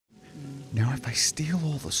Now, if I steal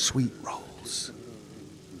all the sweet rolls,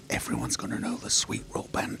 everyone's going to know the sweet roll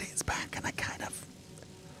bandit's back, and I kind of...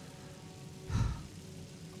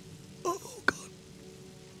 Oh, God.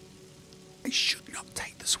 I should not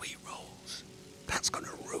take the sweet rolls. That's going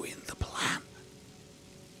to ruin the plan.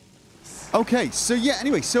 Okay, so yeah,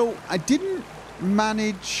 anyway, so I didn't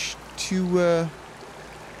manage to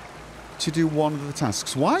do one of the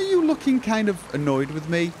tasks. Why are you looking kind of annoyed with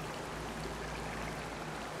me?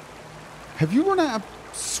 Have you run out of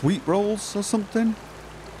sweet rolls or something?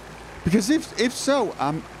 Because if so,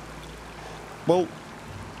 well,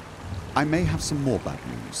 I may have some more bad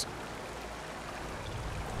news.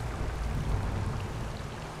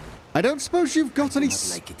 I don't suppose you've got any... I don't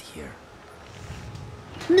like it here.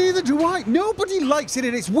 Neither do I. Nobody likes it,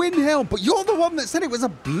 and it's Windhelm, but you're the one that said it was a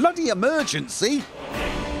bloody emergency.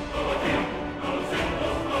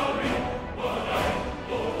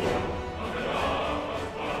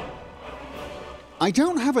 I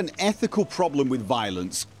don't have an ethical problem with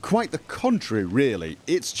violence. Quite the contrary, really.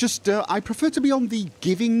 It's just I prefer to be on the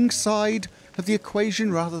giving side of the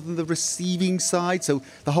equation rather than the receiving side. So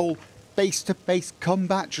the whole face-to-face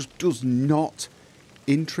combat just does not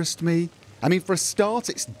interest me. I mean, for a start,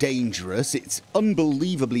 it's dangerous. It's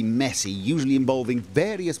unbelievably messy, usually involving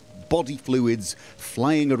various body fluids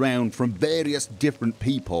flying around from various different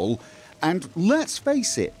people. And let's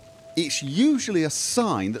face it, it's usually a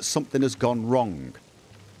sign that something has gone wrong.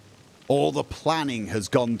 Or the planning has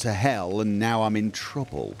gone to hell and now I'm in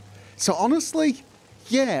trouble. So honestly,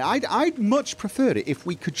 yeah, I'd much prefer it if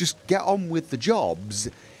we could just get on with the jobs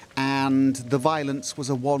and the violence was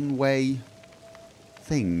a one-way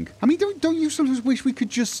thing. I mean, don't you sometimes wish we could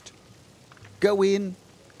just go in,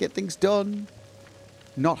 get things done,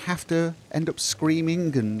 not have to end up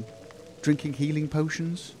screaming and drinking healing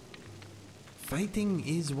potions? Fighting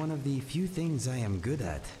is one of the few things I am good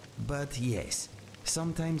at, but yes,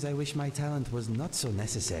 sometimes I wish my talent was not so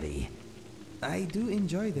necessary. I do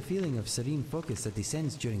enjoy the feeling of serene focus that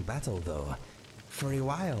descends during battle, though. For a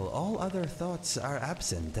while, all other thoughts are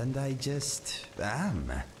absent, and I just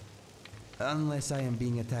am. Unless I am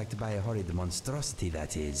being attacked by a horrid monstrosity,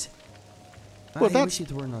 that is. Well, I that's wish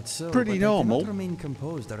it were not so, pretty but normal. I cannot remain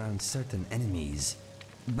composed around certain enemies.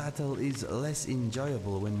 Battle is less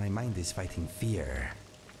enjoyable when my mind is fighting fear.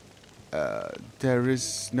 There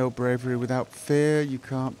is no bravery without fear. You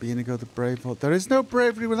can't be Inigo the Brave. There is no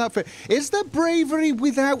bravery without fear. Is there bravery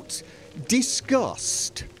without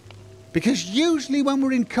disgust? Because usually when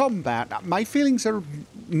we're in combat, my feelings are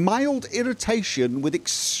mild irritation with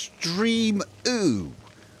extreme ooh.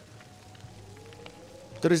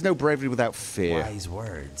 There is no bravery without fear. Wise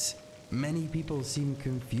words. Many people seem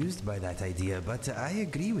confused by that idea, but I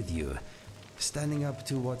agree with you. Standing up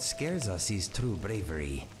to what scares us is true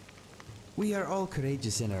bravery. We are all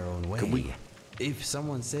courageous in our own way. If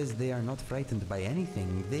someone says they are not frightened by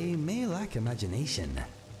anything, they may lack imagination.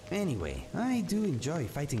 Anyway, I do enjoy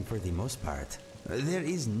fighting for the most part. There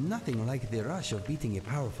is nothing like the rush of beating a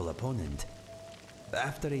powerful opponent.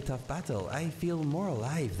 After a tough battle, I feel more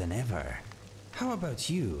alive than ever. How about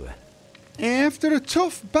you? After a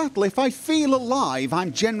tough battle, if I feel alive,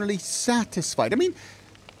 I'm generally satisfied. I mean,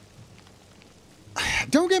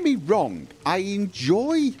 don't get me wrong, I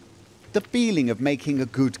enjoy the feeling of making a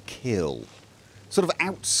good kill. Sort of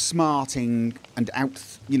outsmarting and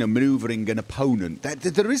maneuvering an opponent.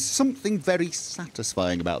 There is something very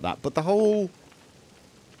satisfying about that. But the whole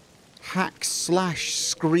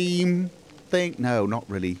hack/scream thing, no, not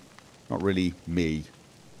really. Not really me.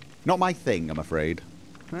 Not my thing, I'm afraid.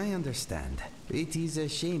 I understand. It is a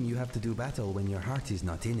shame you have to do battle when your heart is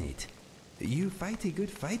not in it. You fight a good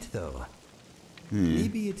fight, though.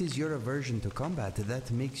 Maybe it is your aversion to combat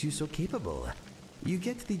that makes you so capable. You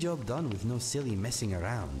get the job done with no silly messing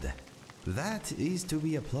around. That is to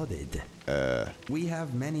be applauded. We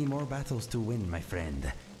have many more battles to win, my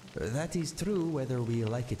friend. That is true whether we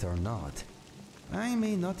like it or not. I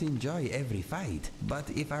may not enjoy every fight, but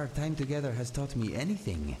if our time together has taught me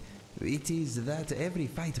anything, it is that every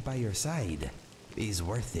fight by your side is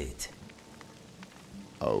worth it.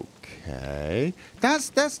 Okay.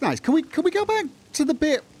 That's nice. Can we go back to the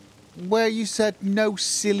bit where you said no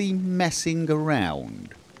silly messing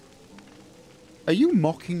around? Are you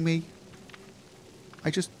mocking me?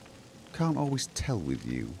 I just can't always tell with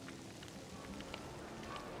you.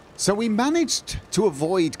 So we managed to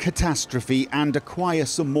avoid catastrophe and acquire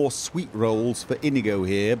some more sweet rolls for Inigo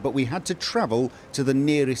here, but we had to travel to the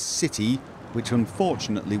nearest city, which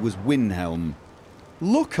unfortunately was Windhelm.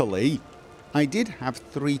 Luckily, I did have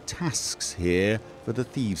 3 tasks here for the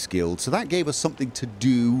Thieves Guild, so that gave us something to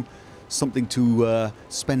do something to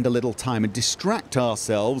spend a little time and distract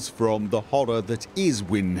ourselves from the horror that is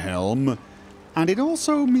Windhelm. And it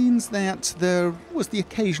also means that there was the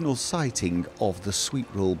occasional sighting of the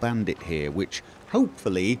Sweetroll Bandit here, which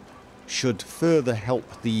hopefully should further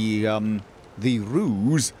help the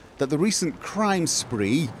ruse that the recent crime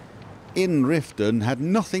spree in Riften had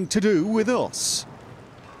nothing to do with us.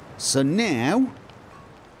 So now,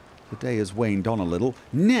 the day has waned on a little,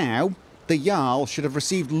 now the Jarl should have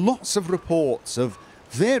received lots of reports of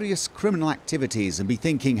various criminal activities and be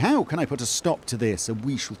thinking, how can I put a stop to this? And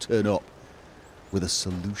we shall turn up with a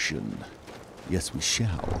solution. Yes, we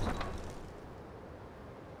shall.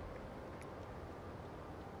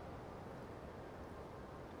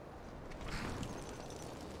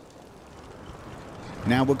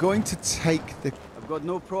 Now we're going to take the I've got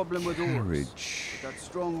no problem with carriage. that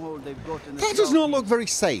stronghold they've got in the That does not look very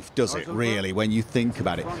safe, does it, really, when you think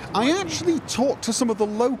about it? I actually talked to some of the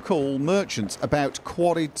local merchants about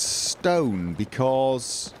quarried stone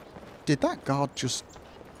because... Did that guard just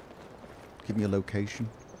give me a location?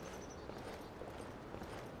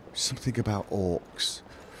 Something about orcs.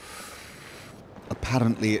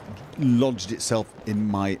 Apparently it lodged itself in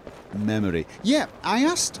my memory. Yeah, I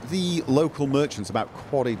asked the local merchants about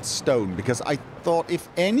quarried stone because I thought if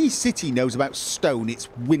any city knows about stone, it's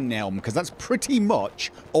Windhelm, because that's pretty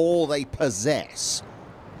much all they possess.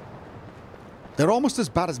 They're almost as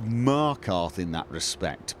bad as Markarth in that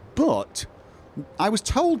respect. But I was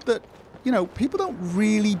told that, you know, people don't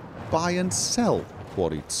really buy and sell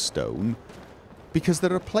quarried stone because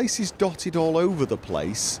there are places dotted all over the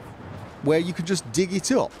place where you can just dig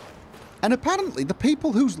it up. And apparently the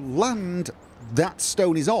people whose land that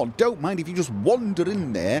stone is on don't mind if you just wander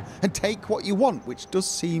in there and take what you want, which does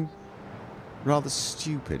seem rather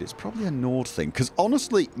stupid. It's probably a Nord thing, because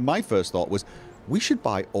honestly, my first thought was we should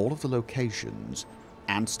buy all of the locations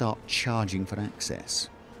and start charging for access.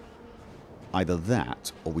 Either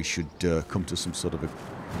that, or we should come to some sort of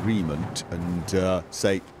agreement and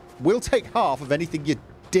say, we'll take half of anything you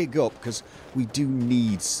dig up, because we do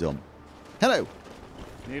need some. Hello.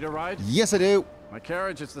 Need a ride? Yes, I do. My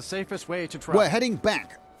carriage is the safest way to travel. We're heading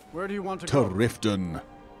back Where do you want to to go? Riften.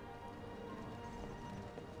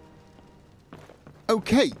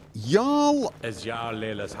 Okay, Jarl. As Jarl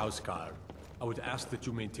Leila's houseguard, I would ask that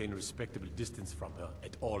you maintain a respectable distance from her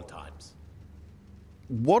at all times.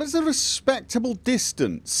 What is a respectable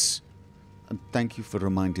distance? And thank you for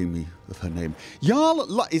reminding me of her name.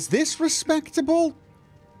 Jarl, is this respectable?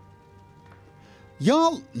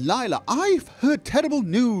 Jarl Lila, I've heard terrible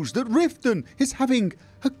news that Riften is having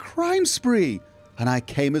a crime spree, and I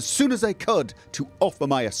came as soon as I could to offer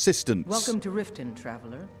my assistance. Welcome to Riften,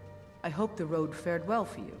 traveler. I hope the road fared well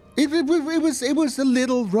for you. It was a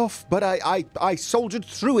little rough, but I soldiered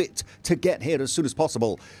through it to get here as soon as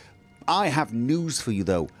possible. I have news for you,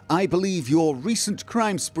 though. I believe your recent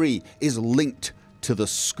crime spree is linked to the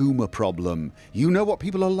skooma problem. You know what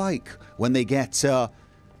people are like when they get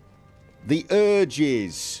the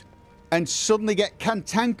urges and suddenly get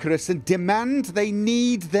cantankerous and demand they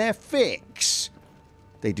need their fix.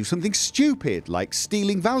 They do something stupid like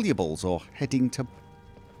stealing valuables or heading to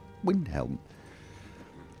Windhelm.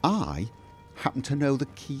 I happen to know the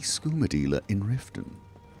key skooma dealer in Riften.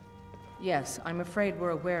 Yes, I'm afraid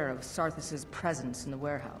we're aware of Sarthis' presence in the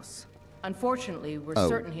warehouse. Unfortunately, we're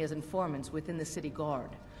certain he has informants within the city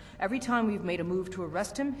guard. Every time we've made a move to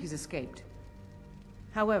arrest him, he's escaped.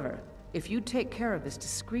 However, if you take care of this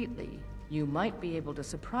discreetly, you might be able to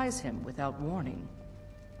surprise him without warning.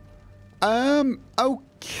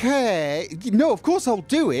 Okay. No, of course I'll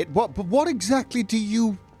do it. But what exactly do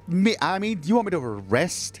you mean? I mean, do you want me to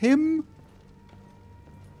arrest him?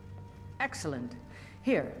 Excellent.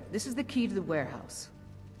 Here, this is the key to the warehouse.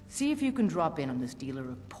 See if you can drop in on this dealer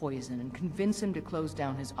of poison and convince him to close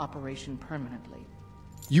down his operation permanently.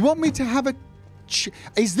 You want me to have a...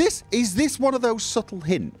 Is this one of those subtle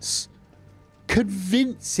hints?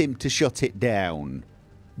 Convince him to shut it down.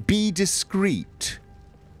 Be discreet.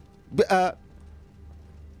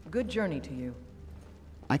 Good journey to you.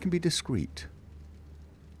 I can be discreet.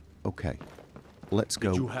 Okay. Let's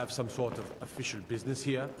go. Did you have some sort of official business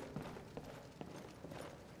here?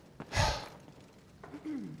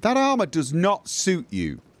 That armor does not suit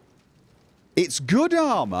you. It's good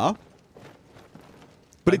armor,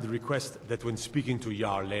 but I'd request that when speaking to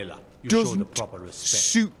Jarl Leila, you show the doesn't proper respect.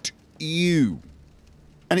 suit you.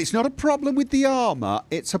 And it's not a problem with the armor,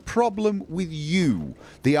 it's a problem with you.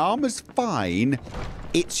 The armor's fine,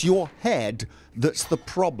 it's your head that's the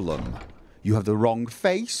problem. You have the wrong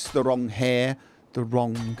face, the wrong hair, the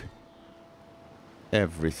wrong...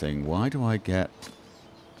 everything. Why do I get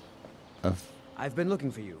a... I've been looking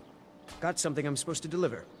for you. Got something I'm supposed to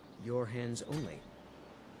deliver. Your hands only.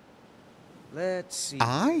 Let's see.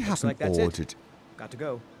 I Looks haven't like that's ordered it. Got to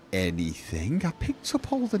go. anything. I picked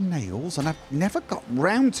up all the nails and I've never got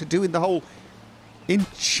round to doing the whole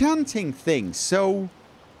enchanting thing, so...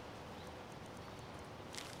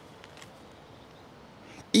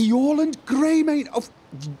 Eorland Greymane,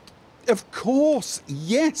 of course,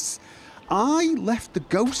 yes. I left the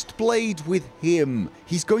Ghost Blade with him.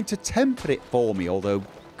 He's going to temper it for me, although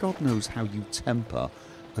God knows how you temper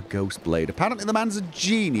a Ghost Blade. Apparently the man's a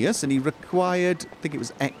genius and he required, I think it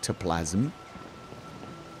was ectoplasm.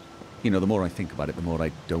 You know, the more I think about it, the more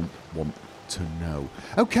I don't want to know.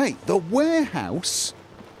 Okay, the warehouse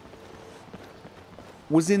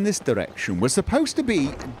was in this direction. We're supposed to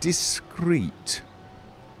be discreet.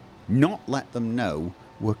 Not let them know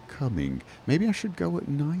we're coming. Maybe I should go at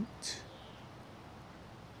night.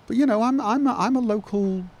 But you know, I'm a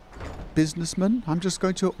local businessman. I'm just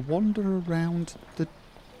going to wander around the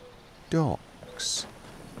docks.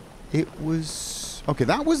 It was okay.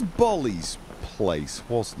 That was Bolly's place,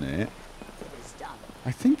 wasn't it?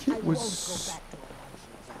 I think it was.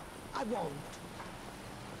 I won't.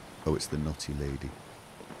 Oh, it's the naughty lady.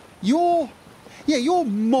 You're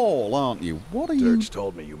Maul, aren't you? What are you? Dirge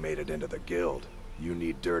told me you made it into the guild. You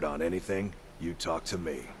need dirt on anything, you talk to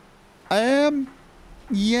me.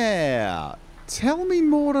 Yeah. Tell me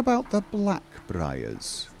more about the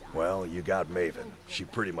Blackbriars. Well, you got Maven. She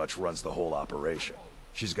pretty much runs the whole operation.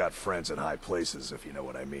 She's got friends in high places, if you know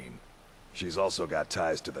what I mean. She's also got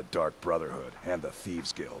ties to the Dark Brotherhood and the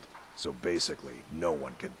Thieves Guild, so basically, no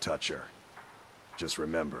one can touch her. Just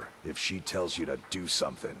remember, if she tells you to do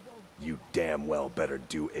something, you damn well better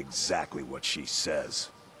do exactly what she says.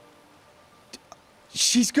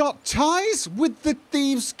 She's got ties with the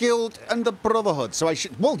Thieves Guild and the Brotherhood, so I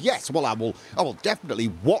should... Well, yes, well, I will definitely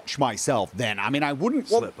watch myself then. I mean, I wouldn't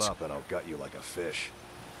want... Slip up and I'll gut you like a fish.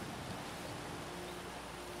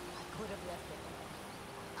 I could have left it.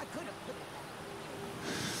 I could have put it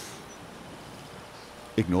back.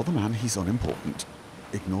 Ignore the man, he's unimportant.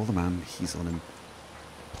 Ignore the man, he's unimportant.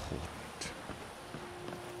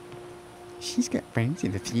 She's got friends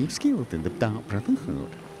in the Thieves Guild and the Dark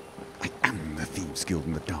Brotherhood. I am the Thieves Guild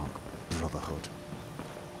and the Dark Brotherhood.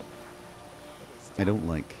 I don't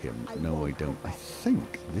like him. No, I don't. I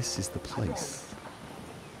think this is the place.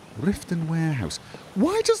 Riften Warehouse.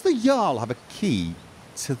 Why does the Jarl have a key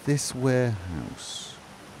to this warehouse?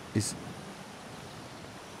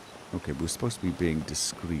 Okay, we're supposed to be being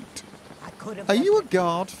discreet. Are you a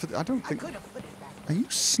guard for... I don't think... Are you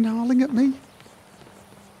snarling at me?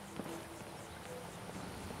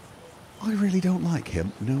 I really don't like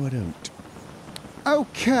him. No, I don't.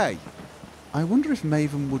 Okay. I wonder if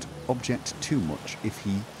Maven would object too much if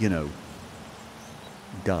he, you know,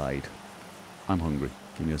 died. I'm hungry.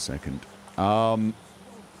 Give me a second. I've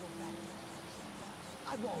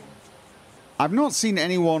not seen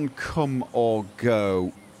anyone come or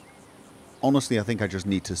go. Honestly, I think I just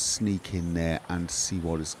need to sneak in there and see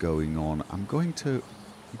what is going on. I'm going to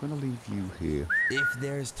leave you here. If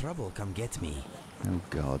there's trouble, come get me. No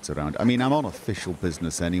guards around. I mean, I'm on official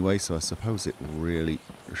business anyway, so I suppose it really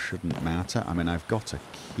shouldn't matter. I mean, I've got a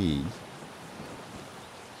key.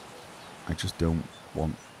 I just don't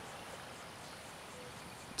want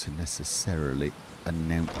to necessarily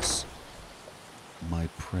announce my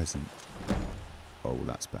presence. Oh,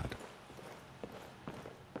 that's bad.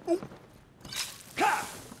 Cop!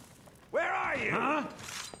 Where are you? Huh?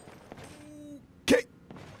 Okay.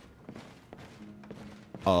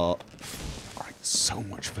 So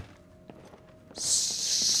much for...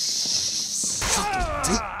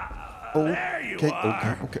 There you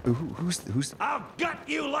are. Okay. Who's... I'll gut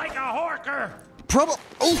you like a horker.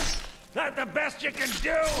 Oh! That the best you can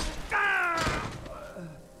do?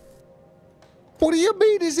 What do you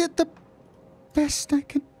mean? Is it the best I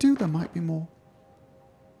can do? There might be more.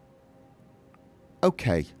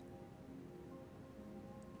 Okay.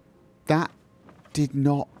 That did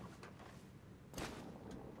not...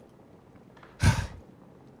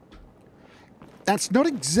 That's not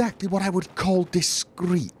exactly what I would call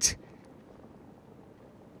discreet.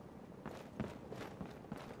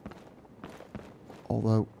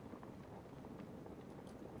 Although,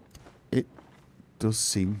 it does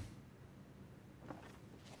seem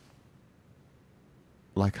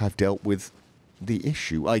like I've dealt with the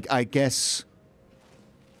issue. I guess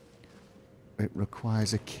it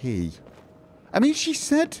requires a key. I mean, she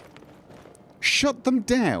said, shut them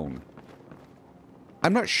down.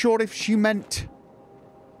 I'm not sure if she meant,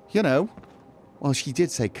 you know, well, she did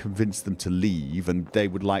say convince them to leave and they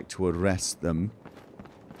would like to arrest them.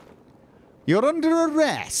 You're under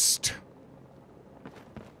arrest.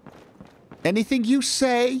 Anything you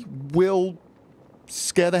say will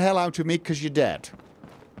scare the hell out of me because you're dead.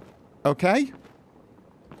 Okay?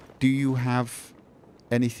 Do you have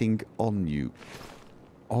anything on you?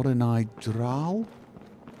 Orenai Dral?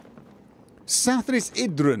 Sathris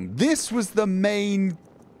Idrun. This was the main...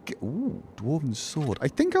 Ooh, Dwarven Sword. I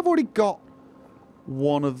think I've already got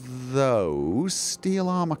one of those. Steel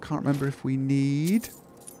arm, I can't remember if we need.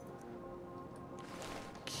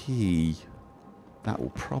 Key. That will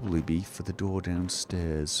probably be for the door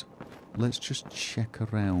downstairs. Let's just check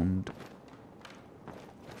around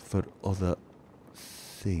for other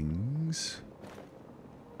things.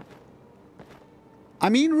 I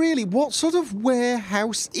mean, really, what sort of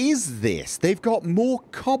warehouse is this? They've got more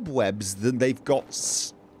cobwebs than they've got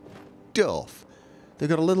stuff. They've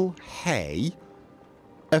got a little hay,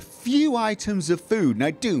 a few items of food, and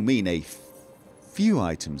I do mean a few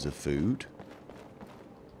items of food,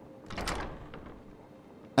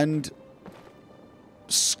 and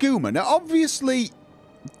skooma. Now, obviously,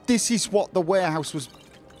 this is what the warehouse was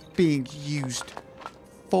being used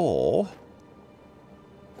for.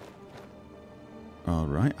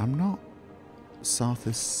 Alright, I'm not.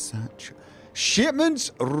 Sarthus Satch.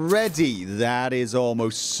 Shipments ready. That is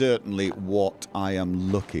almost certainly what I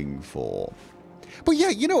am looking for. But yeah,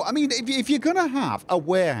 you know, I mean, if you're going to have a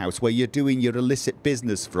warehouse where you're doing your illicit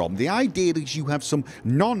business from, the idea is you have some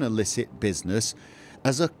non-illicit business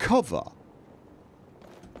as a cover.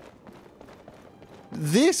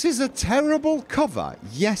 This is a terrible cover.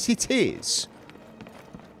 Yes, it is.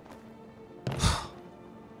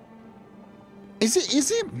 Is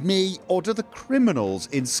it me, or do the criminals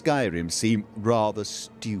in Skyrim seem rather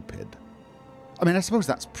stupid? I mean, I suppose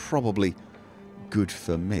that's probably good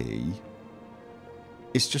for me.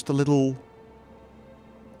 It's just a little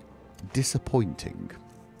disappointing.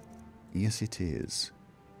 Yes, it is.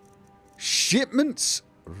 Shipments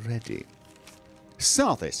ready.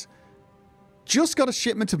 Sarthis. Just got a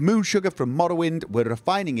shipment of moon sugar from Morrowind. We're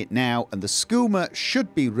refining it now, and the skooma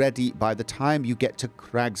should be ready by the time you get to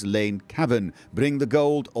Crag's Lane Cavern. Bring the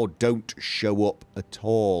gold or don't show up at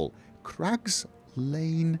all. Crag's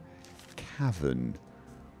Lane Cavern.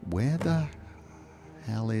 Where the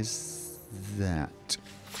hell is that?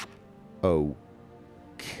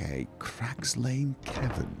 Okay, Crag's Lane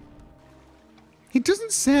Cavern. It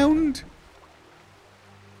doesn't sound...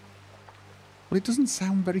 Well, it doesn't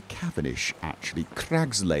sound very cavernish, actually.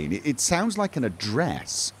 Crag's Lane. It sounds like an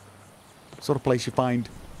address. Sort of place you find,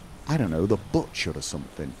 I don't know, the butcher or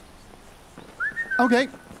something. Okay.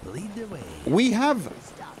 Lead the way. We have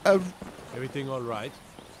a... Everything all right?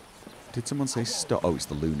 Did someone say stop? Oh, it's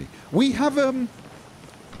the loony. We have,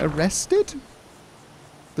 arrested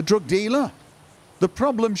the drug dealer. The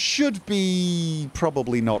problem should be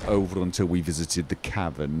probably not over until we visited the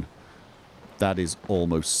cavern. That is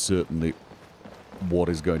almost certainly what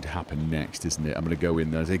is going to happen next, isn't it? I'm going to go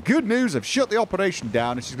in there and say, good news, I've shut the operation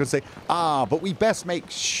down. And she's going to say, but we best make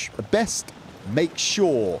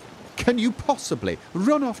sure. Can you possibly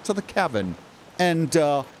run off to the cavern and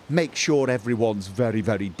make sure everyone's very,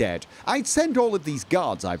 very dead? I'd send all of these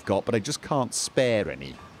guards I've got, but I just can't spare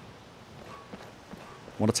any.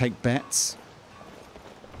 Want to take bets?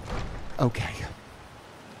 Okay.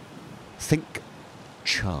 Think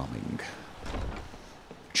charming.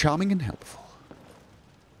 Charming and helpful.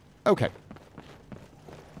 Okay.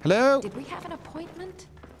 Hello? Did we have an appointment?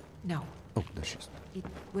 No. Oh, there she is. It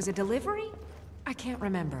was a delivery? I can't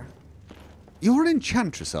remember. You're an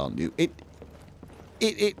enchantress, aren't you?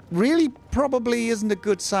 It really probably isn't a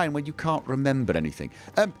good sign when you can't remember anything.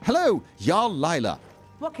 Hello, Jarl Lila.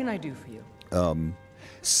 What can I do for you?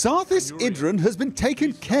 Sarthis Idrun has been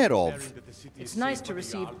taken care of. It's nice to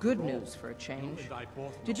receive good news for a change.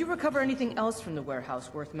 Did you recover anything else from the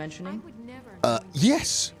warehouse worth mentioning?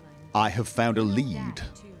 Yes. I have found a lead.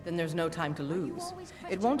 Then there's no time to lose.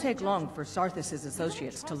 It won't take long for Sarthis'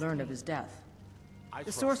 associates to learn of his death.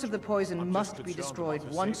 The source of the poison must be destroyed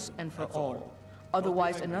once and for all.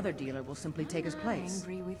 Otherwise, another dealer will simply take his place.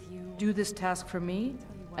 Do this task for me,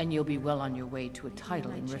 and you'll be well on your way to a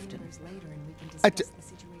title in Riften.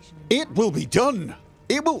 It will be done.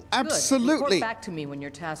 It will absolutely... Report back to me when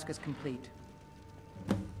your task is complete.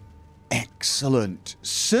 Excellent.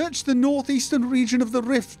 Search the northeastern region of the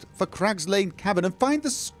Rift for Crag's Lane Cavern and find the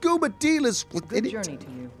scuba dealers within it. Good journey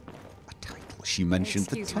to you. A title. She mentioned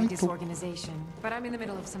the Excuse my title. disorganization, but I'm in the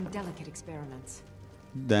middle of some delicate experiments.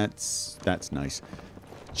 That's nice.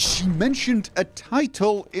 She mentioned a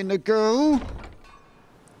title in a go.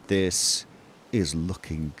 This is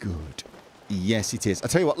looking good. Yes, it is. I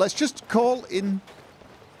tell you what, let's just call in...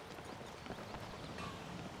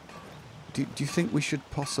 Do you think we should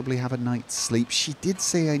possibly have a night's sleep? She did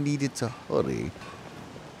say I needed to hurry.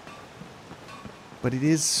 But it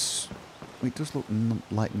does look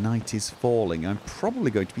like night is falling. I'm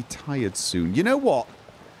probably going to be tired soon. You know what?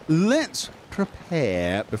 Let's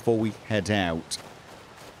prepare before we head out.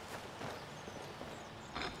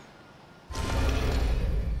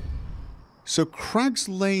 So Crag's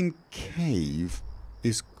Lane Cave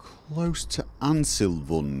is close to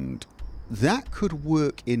Ansilvund. That could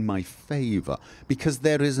work in my favour, because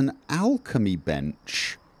there is an alchemy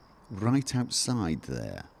bench right outside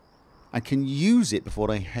there. I can use it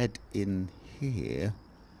before I head in here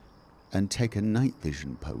and take a night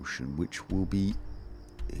vision potion, which will be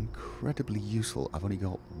incredibly useful. I've only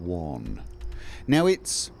got one. Now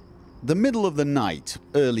it's the middle of the night,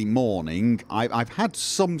 early morning. I've had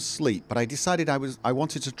some sleep, but I decided I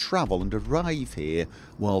wanted to travel and arrive here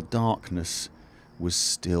while darkness was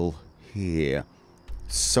still here.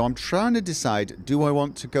 So I'm trying to decide, do I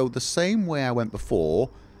want to go the same way I went before,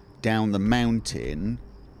 down the mountain?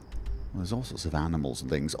 Well, there's all sorts of animals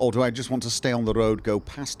and things. Or do I just want to stay on the road, go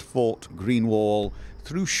past Fort Greenwall,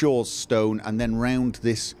 through Shaw's Stone, and then round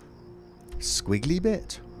this squiggly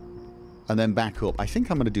bit? And then back up. I think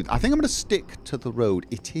I'm going to do that. I think I'm going to stick to the road.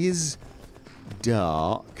 It is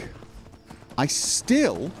dark. I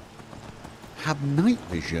still have night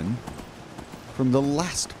vision from the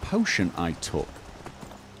last potion I took.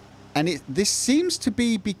 And this seems to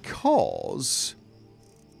be because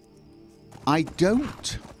I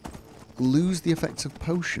don't lose the effects of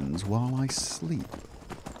potions while I sleep.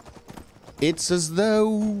 It's as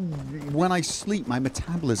though when I sleep my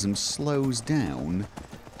metabolism slows down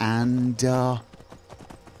and the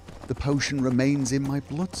potion remains in my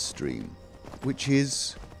bloodstream, which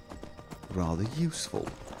is rather useful.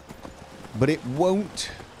 But it won't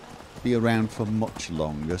be around for much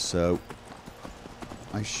longer, so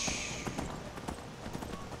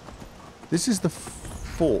this is the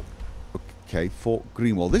fort. Okay, Fort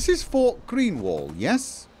Greenwall. This is Fort Greenwall,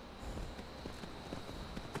 yes?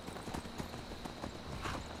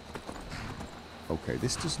 Okay,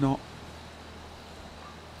 this does not...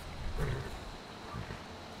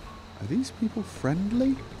 Are these people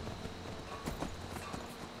friendly?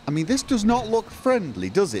 I mean, this does not look friendly,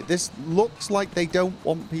 does it? This looks like they don't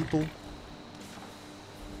want people...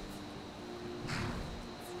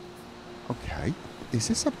 Okay, is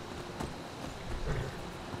this a... Okay,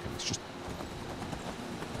 let's just...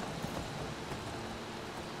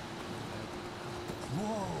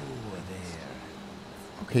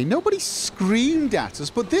 Okay, nobody screamed at us,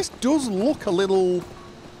 but this does look a little...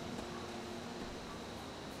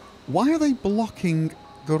 Why are they blocking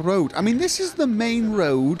the road? I mean, this is the main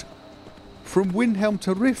road from Windhelm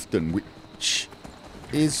to Riften, which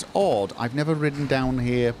is odd. I've never ridden down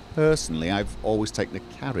here personally. I've always taken a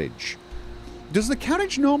carriage. Does the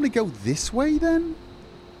carriage normally go this way, then?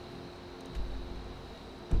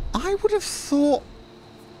 I would have thought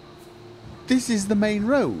this is the main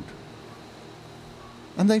road.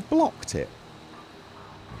 And they've blocked it.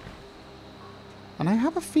 And I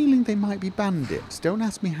have a feeling they might be bandits. Don't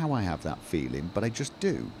ask me how I have that feeling, but I just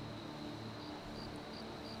do.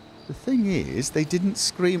 The thing is, they didn't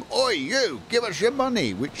scream, "Oi, you! Give us your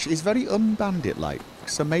money!" which is very un-bandit-like.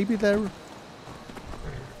 So maybe they're...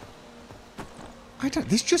 I don't...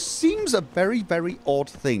 This just seems a very, very odd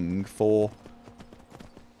thing for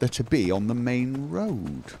there to be on the main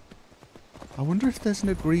road. I wonder if there's an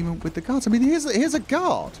agreement with the guards. I mean, here's a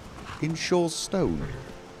guard in Shaw's Stone,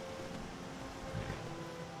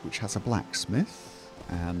 which has a blacksmith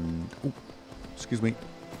and... Oh, excuse me.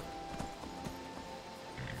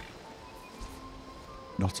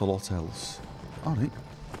 Not a lot else. All right.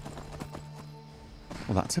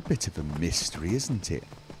 Well, that's a bit of a mystery, isn't it?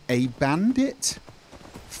 A bandit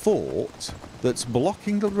fort that's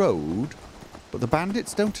blocking the road, but the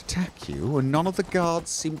bandits don't attack you, and none of the guards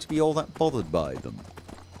seem to be all that bothered by them.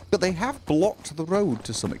 But they have blocked the road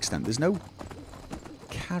to some extent. There's no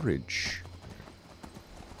carriage.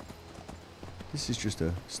 This is just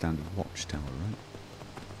a standard watchtower, right?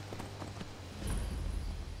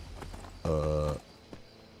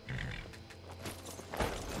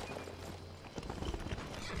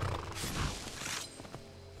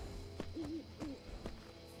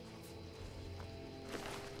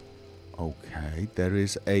 Okay, there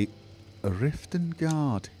is a Riften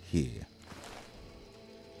guard here.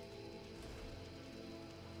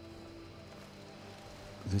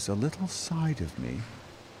 There's a little side of me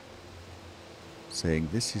saying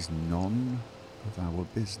this is none of our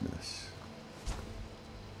business.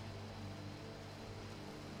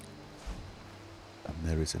 And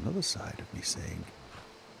there is another side of me saying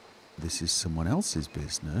this is someone else's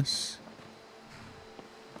business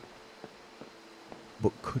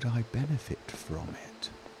but could I benefit from it?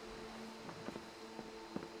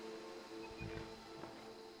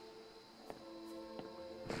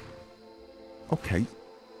 Okay.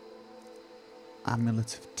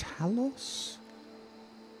 Amulet of Talos?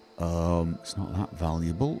 It's not that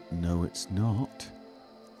valuable. No, it's not.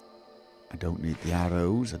 I don't need the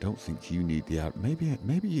arrows. I don't think you need the arrows.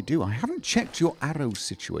 Maybe you do. I haven't checked your arrow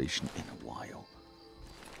situation in a while.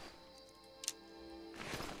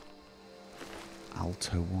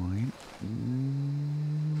 Alto wine.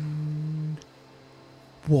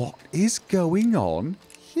 What is going on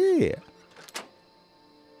here?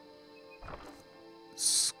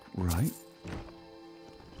 Right.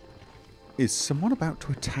 Is someone about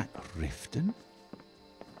to attack Riften?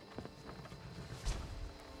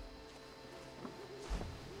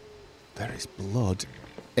 There is blood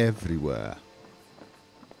everywhere.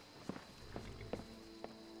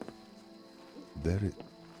 There is...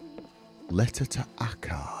 Letter to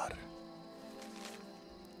Akar.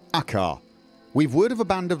 Akar, we've word of a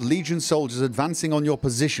band of Legion soldiers advancing on your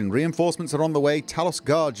position. Reinforcements are on the way. Talos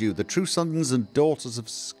guard you, the true sons and daughters of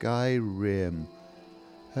Skyrim.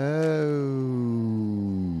 Oh.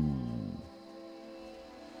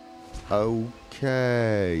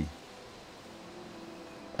 Okay.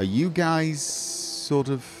 Are you guys sort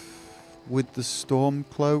of with the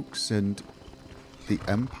Stormcloaks and the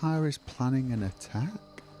Empire is planning an attack?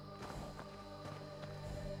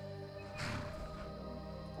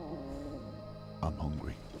 I'm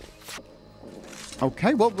hungry.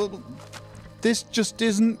 Okay, well, this just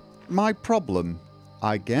isn't my problem,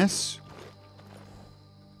 I guess.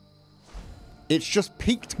 It's just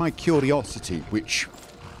piqued my curiosity, which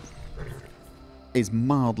is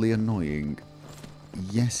mildly annoying.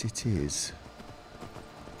 Yes, it is.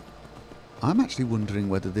 I'm actually wondering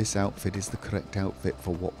whether this outfit is the correct outfit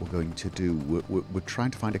for what we're going to do. We're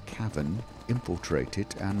trying to find a cavern, infiltrate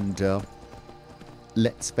it, and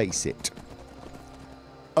let's face it,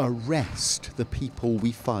 arrest the people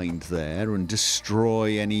we find there and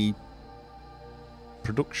destroy any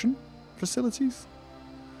production facilities.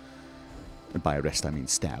 And by arrest, I mean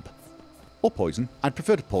stab. Or poison. I'd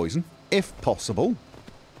prefer to poison, if possible.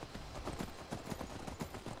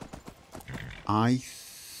 I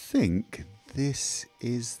think this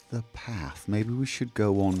is the path. Maybe we should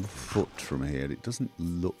go on foot from here. It doesn't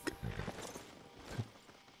look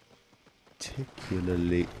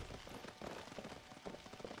particularly...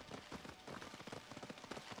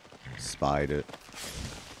 Spider.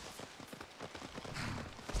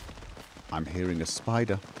 I'm hearing a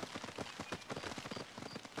spider.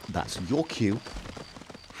 That's your cue.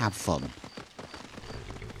 Have fun.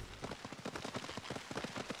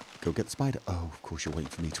 Go get the spider. Oh, of course you're waiting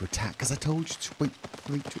for me to attack, because I told you to wait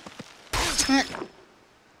for me to attack.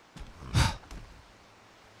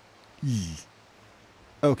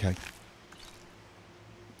 Okay.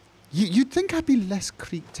 You'd think I'd be less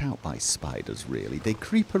creeped out by spiders, really. They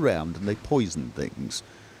creep around and they poison things.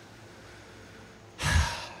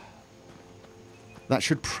 That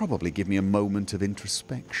should probably give me a moment of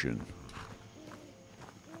introspection.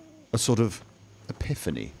 A sort of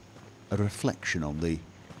epiphany. A reflection on the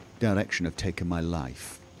direction I've taken my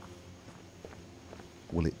life.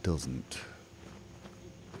 Well, it doesn't.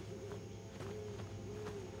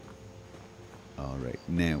 Alright,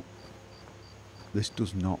 now, this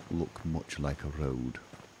does not look much like a road,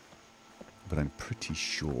 but I'm pretty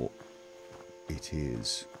sure it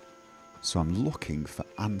is. So I'm looking for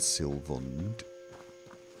Ansilvund,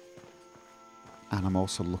 and I'm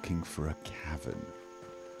also looking for a cavern.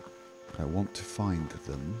 I want to find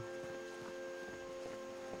them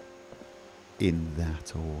in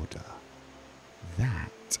that order.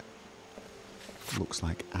 That looks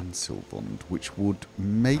like Ansilvund, which would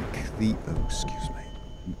make the... Oh, excuse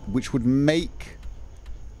me. Which would make...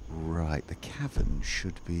 Right, the cavern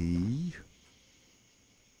should be...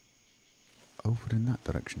 over in that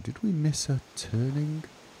direction. Did we miss a turning?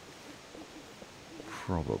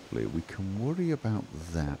 Probably. We can worry about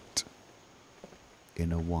that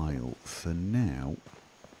in a while. For now,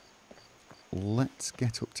 let's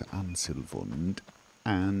get up to Ansilvund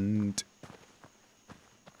and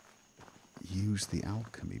use the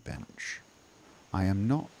alchemy bench. I am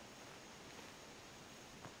not...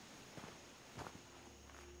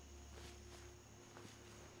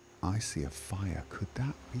 I see a fire. Could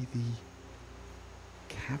that be the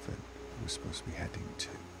cavern we're supposed to be heading to?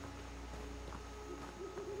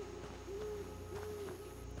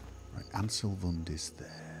 Right, Ansilvund is there.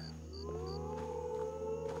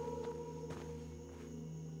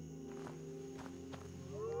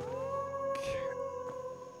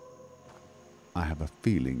 I have a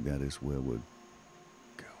feeling that is where we're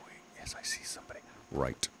going. Yes, I see somebody.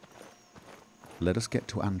 Right. Let us get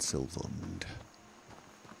to Ansilvund.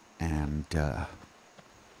 And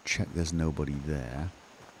check there's nobody there.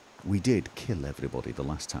 We did kill everybody the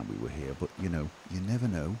last time we were here, but, you know, you never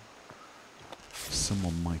know.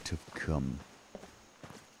 Someone might have come.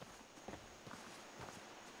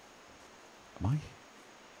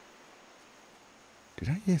 Did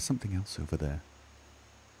I hear something else over there?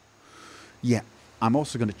 Yeah, I'm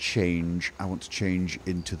also going to change. I want to change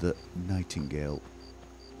into the Nightingale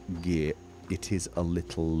gear. It is a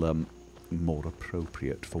little more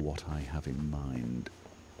appropriate for what I have in mind.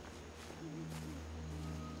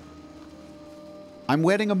 I'm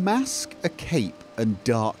wearing a mask, a cape, and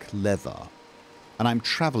dark leather. And I'm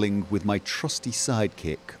travelling with my trusty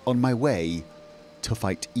sidekick on my way to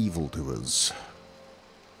fight evildoers.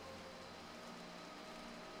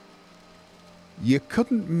 You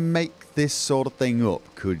couldn't make this sort of thing up,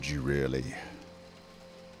 could you really?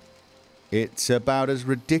 It's about as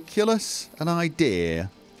ridiculous an idea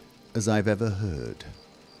as I've ever heard.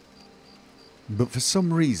 But for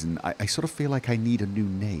some reason, I sort of feel like I need a new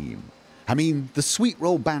name. I mean, the Sweet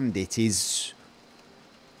Roll Bandit is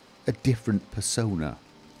a different persona.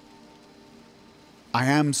 I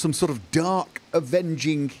am some sort of dark,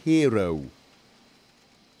 avenging hero.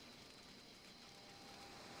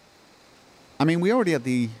 I mean, we already had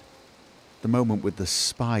the moment with the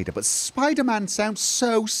spider, but Spider-Man sounds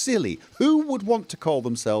so silly. Who would want to call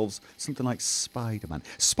themselves something like Spider-Man?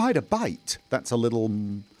 Spider-Bite, that's a little...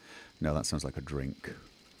 No, that sounds like a drink.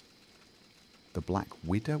 The Black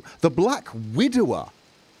Widow? The Black Widower!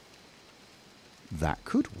 That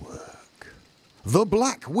could work. The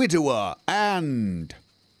Black Widower and...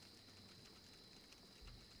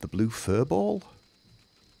 the Blue Furball?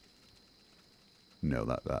 No,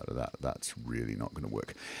 that's really not going to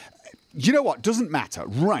work. You know what? Doesn't matter.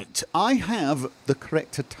 Right. I have the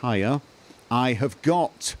correct attire. I have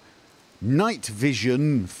got night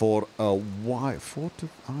vision for a while.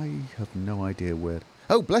 I have no idea where...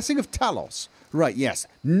 Oh, Blessing of Talos. Right, yes.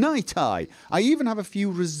 Night Eye. I even have a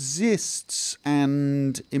few resists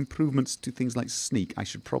and improvements to things like sneak. I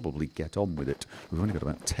should probably get on with it. We've only got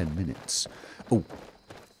about 10 minutes. Oh,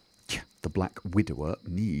 the Black Widower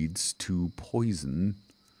needs to poison.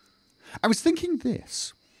 I was thinking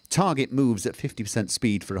this. Target moves at 50%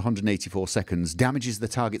 speed for 184 seconds, damages the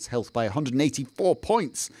target's health by 184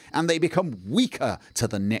 points, and they become weaker to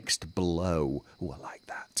the next blow. Ooh, I like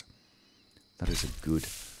that. That is a good...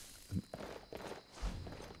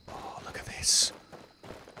 Oh, look at this.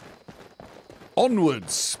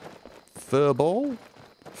 Onwards. Furball?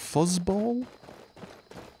 Fuzzball?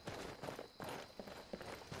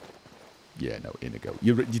 Yeah, no, Inigo.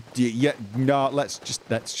 Yeah, no, let's just...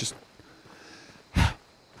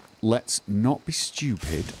 Let's not be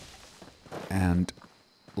stupid, and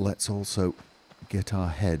let's also get our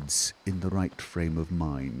heads in the right frame of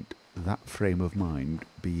mind. That frame of mind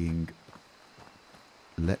being,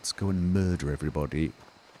 let's go and murder everybody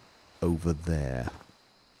over there.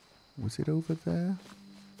 Was it over there?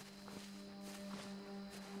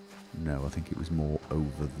 No, I think it was more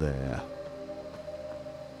over there.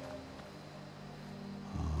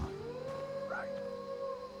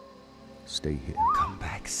 Stay here. Come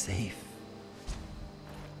back safe.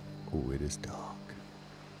 Oh, it is dark.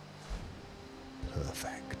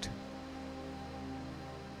 Perfect.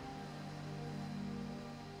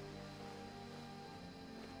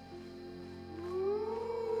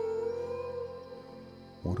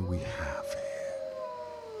 What do we have here?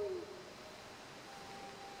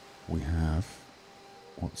 We have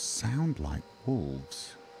what sound like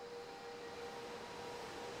wolves.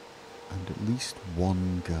 And at least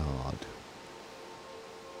one guard.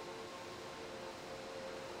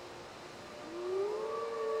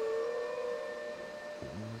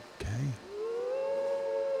 Okay.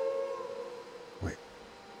 Wait.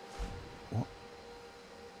 What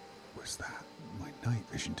was that? My night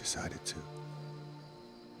vision decided to.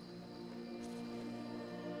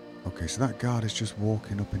 Okay, so that guard is just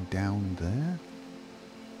walking up and down there.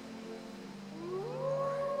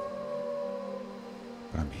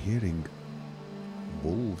 But I'm hearing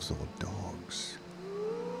wolves or dogs.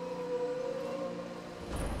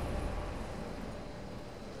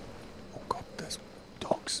 Oh God, there's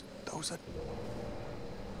dogs. Those are...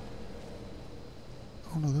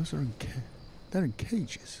 Oh no, those are they're in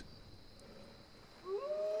cages.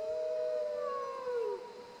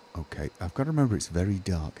 Okay, I've got to remember it's very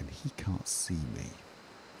dark and he can't see me.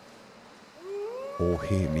 Or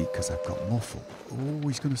hear me because I've got muffled. Oh,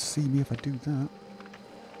 he's going to see me if I do that.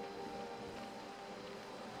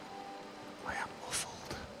 I am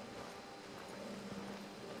muffled.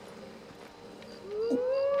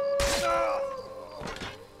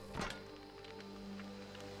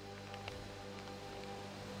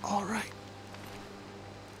 All right.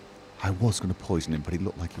 I was going to poison him, but he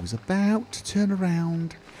looked like he was about to turn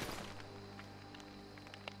around.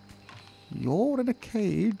 You're in a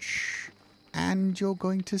cage, and you're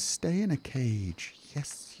going to stay in a cage.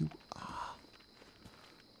 Yes, you are.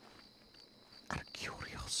 Out of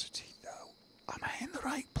curiosity, though, am I in the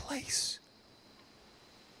right place?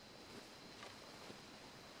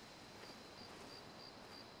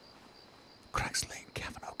 Cracks Lane,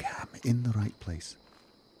 Cavern, okay, I'm in the right place.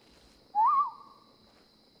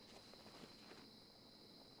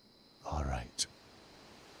 All right.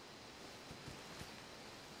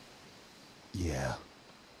 Yeah.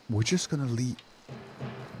 We're just going to leave...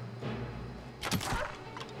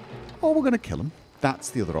 Or we're going to kill him. That's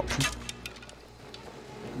the other option.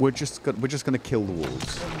 We're just going to kill the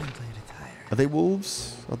wolves. Are they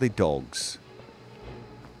wolves? Are they dogs?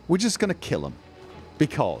 We're just going to kill them.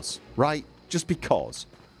 Because, right? Just because.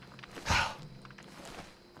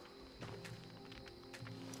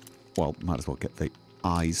 Well, might as well get the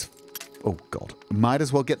eyes... Oh, God. Might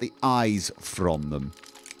as well get the eyes from them.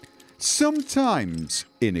 Sometimes,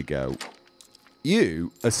 Inigo,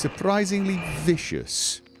 you are surprisingly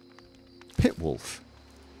vicious. Pitwolf.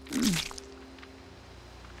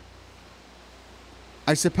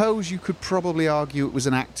 I suppose you could probably argue it was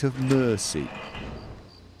an act of mercy.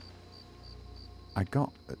 I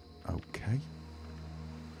got it. Okay.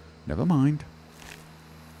 Never mind.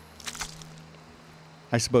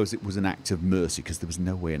 I suppose it was an act of mercy because there was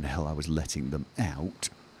no way in hell I was letting them out.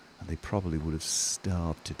 And they probably would have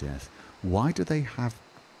starved to death. Why do they have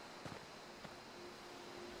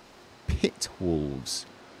pit wolves?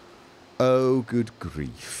 Oh, good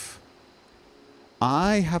grief.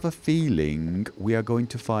 I have a feeling we are going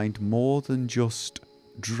to find more than just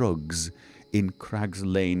drugs in Crag's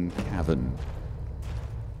Lane Cavern.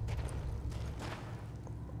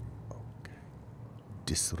 Okay.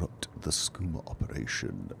 Disrupt the skooma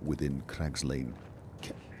operation within Crag's Lane.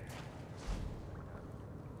 2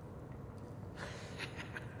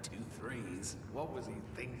 3s. What was he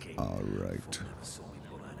thinking? All right.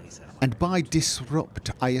 And by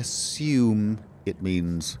disrupt, I assume it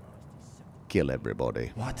means kill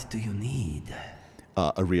everybody. What do you need?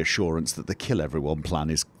 A reassurance that the kill everyone plan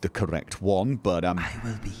is the correct one, but I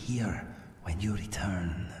will be here when you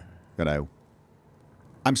return. You know,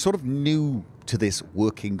 I'm sort of new to this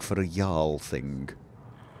working for a Jarl thing.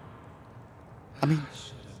 I mean,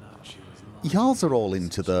 Jarls are all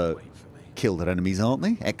into the kill their enemies, aren't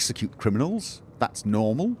they? Execute criminals. That's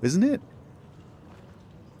normal, isn't it?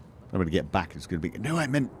 I'm going to get back. It's going to be... No, I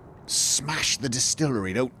meant smash the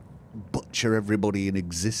distillery. Don't butcher everybody in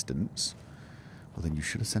existence. Well, then you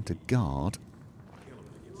should have sent a guard.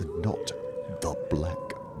 Not the Black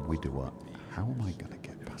Widower. How am I going to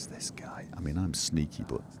get past this guy? I mean, I'm sneaky,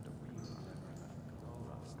 but...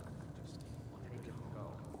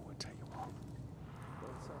 Oh, I tell you what.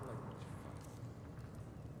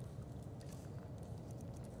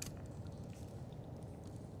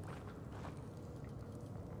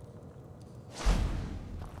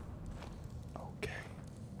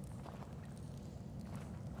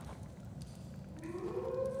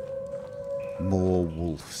 More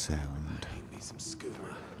wolf sound.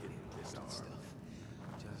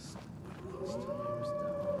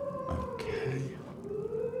 Okay.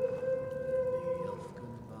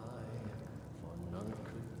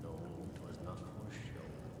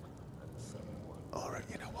 Alright,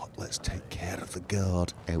 you know what? Let's take care of the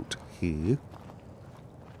guard out here.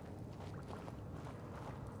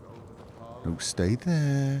 No, stay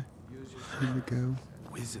there. Here we go.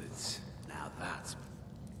 Wizards. Now that's...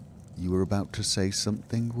 You were about to say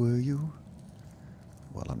something, were you?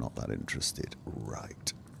 Well, I'm not that interested.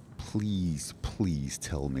 Right. Please, please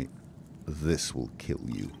tell me this will kill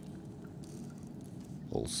you.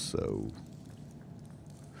 Also,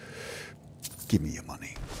 give me your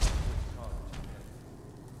money.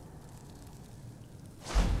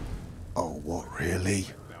 Oh, what, really?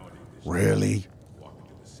 Really?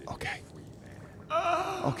 Okay.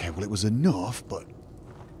 Okay, well, it was enough, but...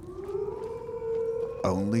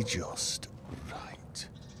 Only just. Right.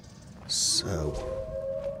 So.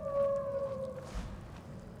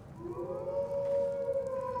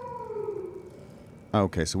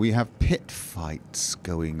 Okay, so we have pit fights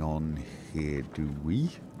going on here, do we?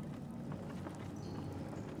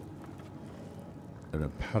 And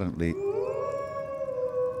apparently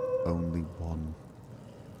only one.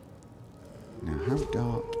 Now, how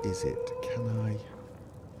dark is it? Can I...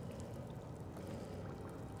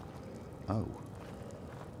 Oh.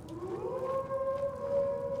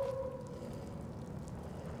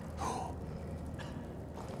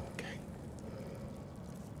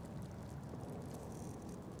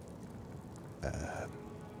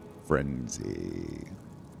 Frenzy.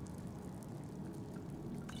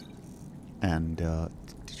 And,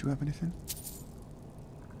 did you have anything?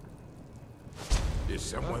 Is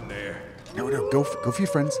someone there? No, go for your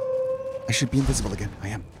friends. I should be invisible again. I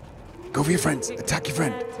am. Go for your friends. Attack your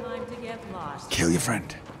friend. Kill your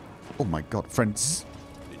friend. Oh my god, friends.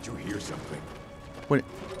 Did you hear something? Wait.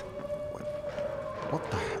 What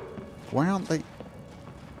the heck? Why aren't they...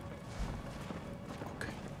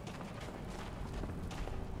 Okay.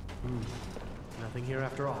 Nothing here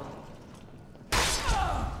after all.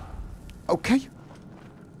 Okay.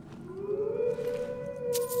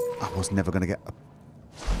 I was never going to get a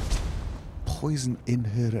poison in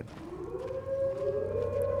her.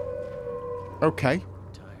 Okay.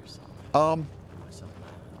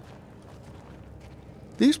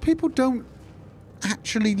 These people don't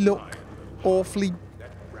actually look awfully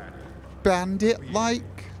bandit-like.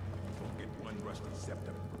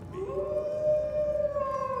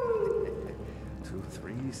 Two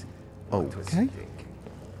threes. Okay.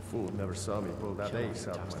 Fool never saw me pull that ace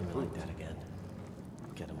out of my boot. Like that again.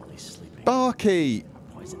 Get him while he's sleeping. Barky.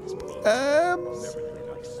 Poison his beak.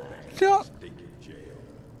 No.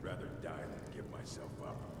 Rather die than give myself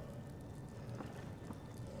up.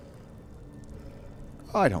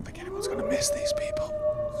 I don't think anyone's going to miss these people.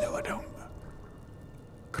 No, I don't.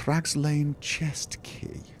 Crags Lane chest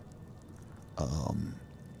key.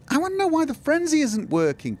 I want to know why the frenzy isn't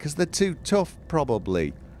working, because they're too tough,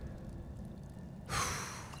 probably.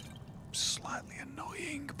 Slightly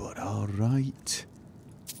annoying, but alright.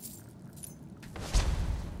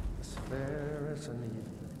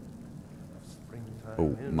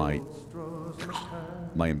 Oh,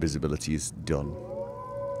 my invisibility is done.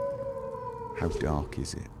 How dark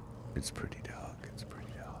is it? It's pretty dark. It's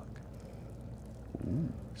pretty dark.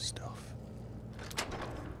 Ooh, stuff.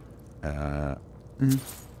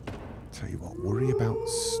 Tell you what, worry about...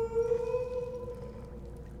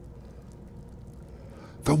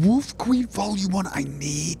 The Wolf Queen Volume 1, I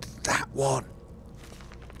need that one.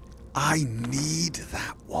 I need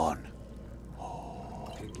that one.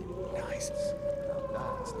 Oh, nice.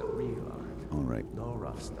 That's the real art. All right. No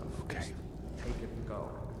rough stuff. Okay. Just take it and go.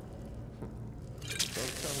 Don't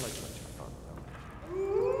sound like much fun,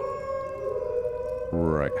 though.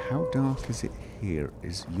 Right. How dark is it here?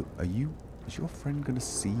 Is your friend gonna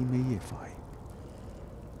see me if I?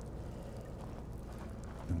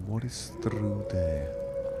 And what is through there?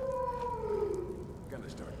 Gonna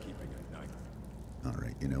start keeping a knife. All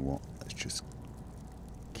right. You know what? Let's just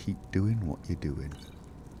keep doing what you're doing.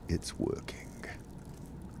 It's working.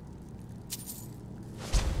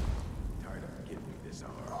 Tired of giving me this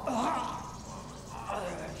arm.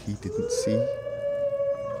 He didn't see.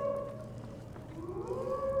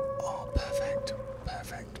 Oh, perfect.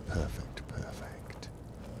 Perfect. Perfect. Perfect.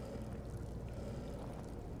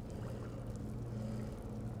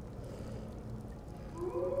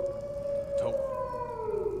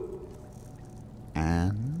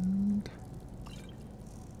 And...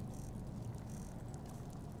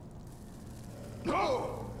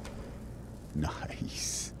 No!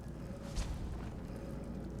 Nice.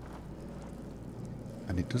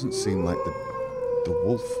 And it doesn't seem like the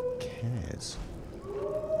wolf cares.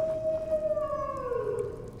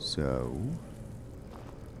 So,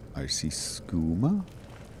 I see skooma.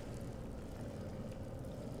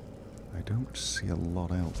 I don't see a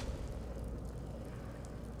lot else.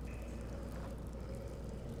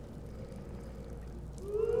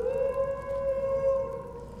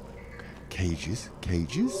 Cages,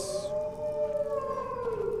 cages.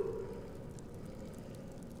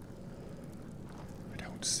 I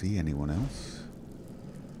don't see anyone else.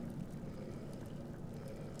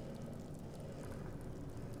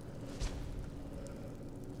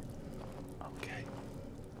 Okay.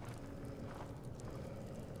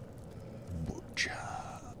 Butcher.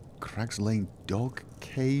 Crags Lane dog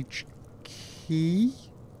cage key.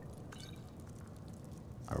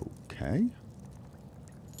 Okay.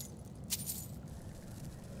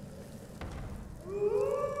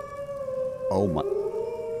 Oh my.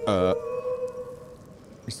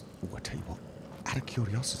 I tell you what. Out of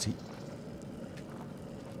curiosity.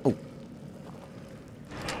 Oh.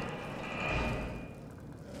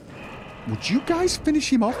 Would you guys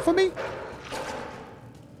finish him off for me?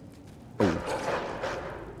 Oh.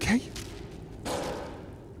 Okay.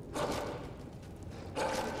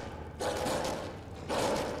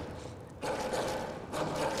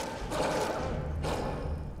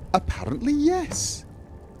 Apparently, yes.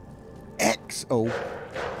 XO.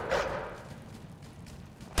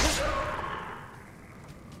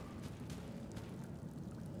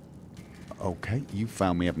 Okay, you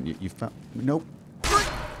found me, haven't you? You found... Nope.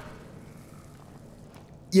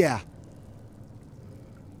 Yeah.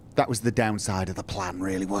 That was the downside of the plan,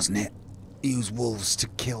 really, wasn't it? Use wolves to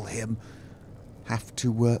kill him. Have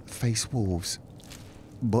to face wolves.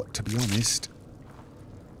 But to be honest,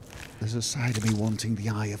 there's a side of me wanting the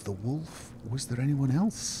eye of the wolf. Was there anyone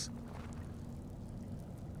else?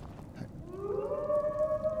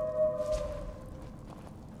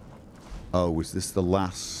 Oh, was this the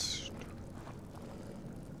last?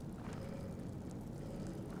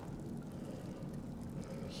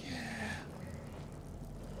 Yeah.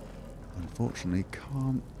 Unfortunately,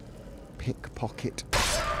 can't pickpocket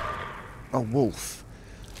a wolf.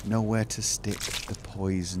 Nowhere to stick the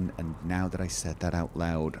poison, and now that I said that out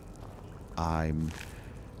loud, I'm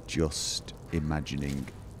just imagining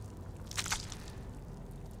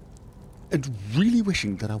and really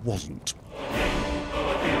wishing that I wasn't.